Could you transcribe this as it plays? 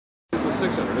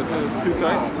600, isn't it? It's too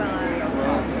tight?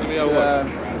 Well, let me have a look.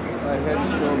 Head and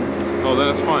shoulders. Oh, then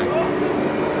that's fine.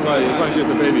 As long as you get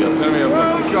the baby up. Let me have a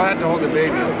look. She'll have to hold the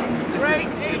baby up. Grade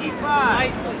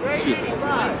 85. Grade Excuse me.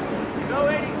 85. No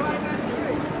 85, that's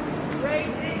great.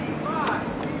 Grade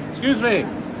 85. Excuse me.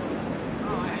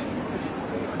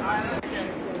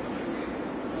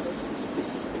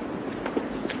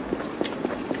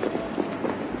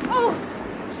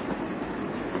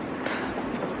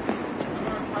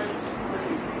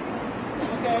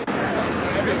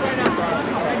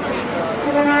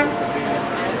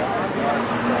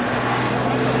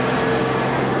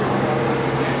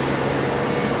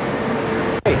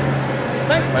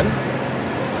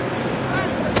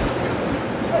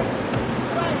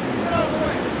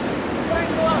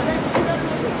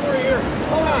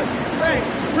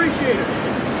 Appreciate it.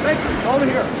 Thank you. Over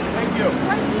here. Thank you.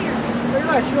 Right here.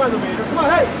 Relax, you're on the meter. Come on,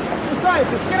 hey, the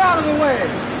scientists, get out of the way.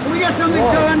 Can we get something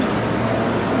done?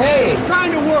 Hey, It's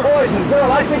trying to work. boys and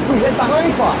girls, I think we hit the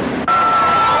honey pot.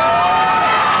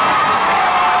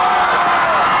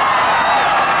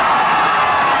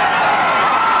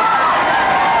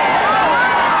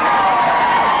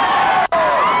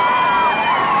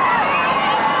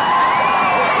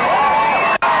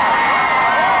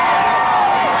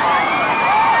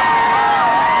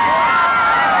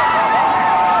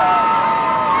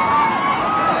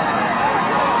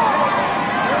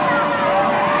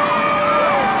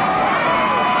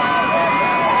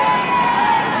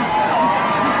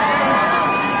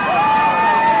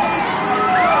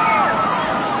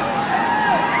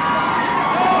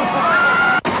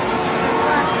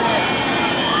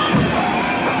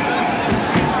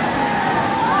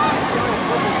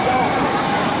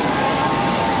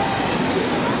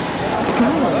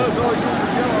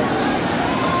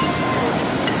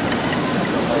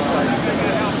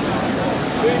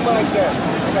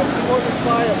 I got 200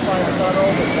 firefighters on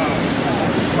overtime.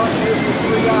 Stuck here for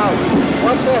 3 hours.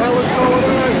 What the hell is going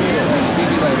on here?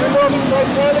 You know the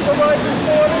Titanic arrived this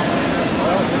morning?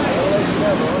 Well,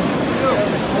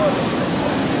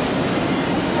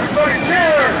 everybody's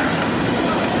here!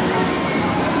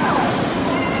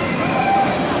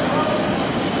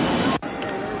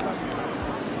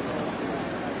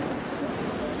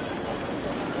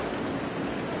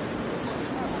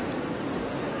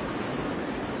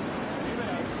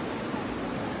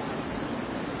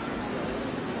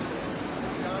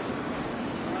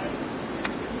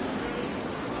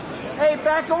 Hey,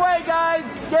 back away, guys!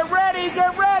 Get ready,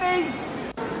 get ready!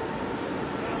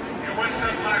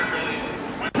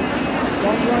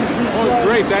 Oh, it was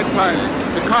great that time.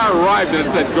 The car arrived and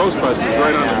it said Ghostbusters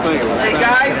right on the thing. Hey,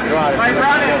 guys, am I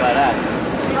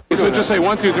running? So just say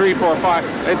 1, 2, 3, 4, 5.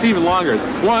 It's even longer. It's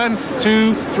 1,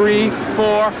 2, 3,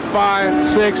 4, 5,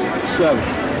 6, 7.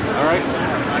 All right?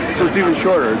 So it's even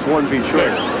shorter. It's 1 feet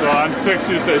shorter. So on 6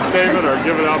 you say save it or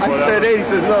give it up, I whatever. said 8. He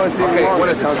says no. It's even longer. What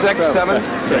is it, 6, 7?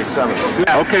 6, 7.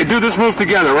 Okay, do this move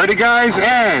together. Ready, guys?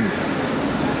 And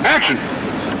action!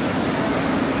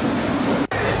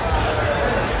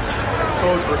 It's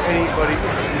code for anybody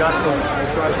nothing who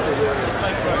tries to do it.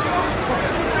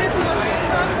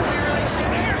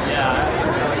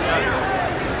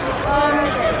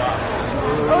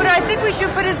 Oda, I think we should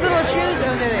put his little shoes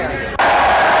under there.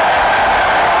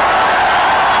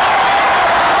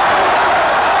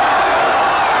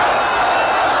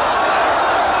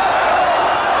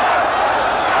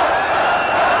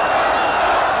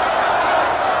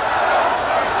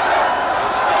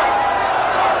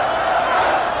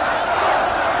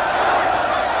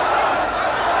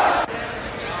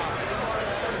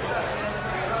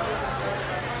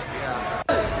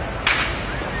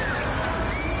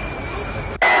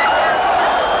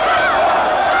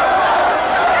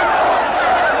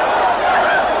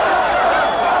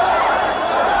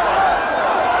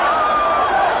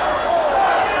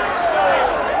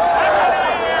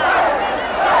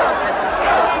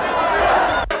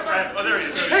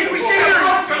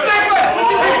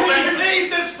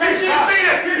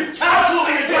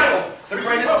 The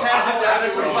greatest tangible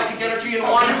evidence of psychic energy in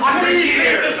 100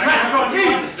 years!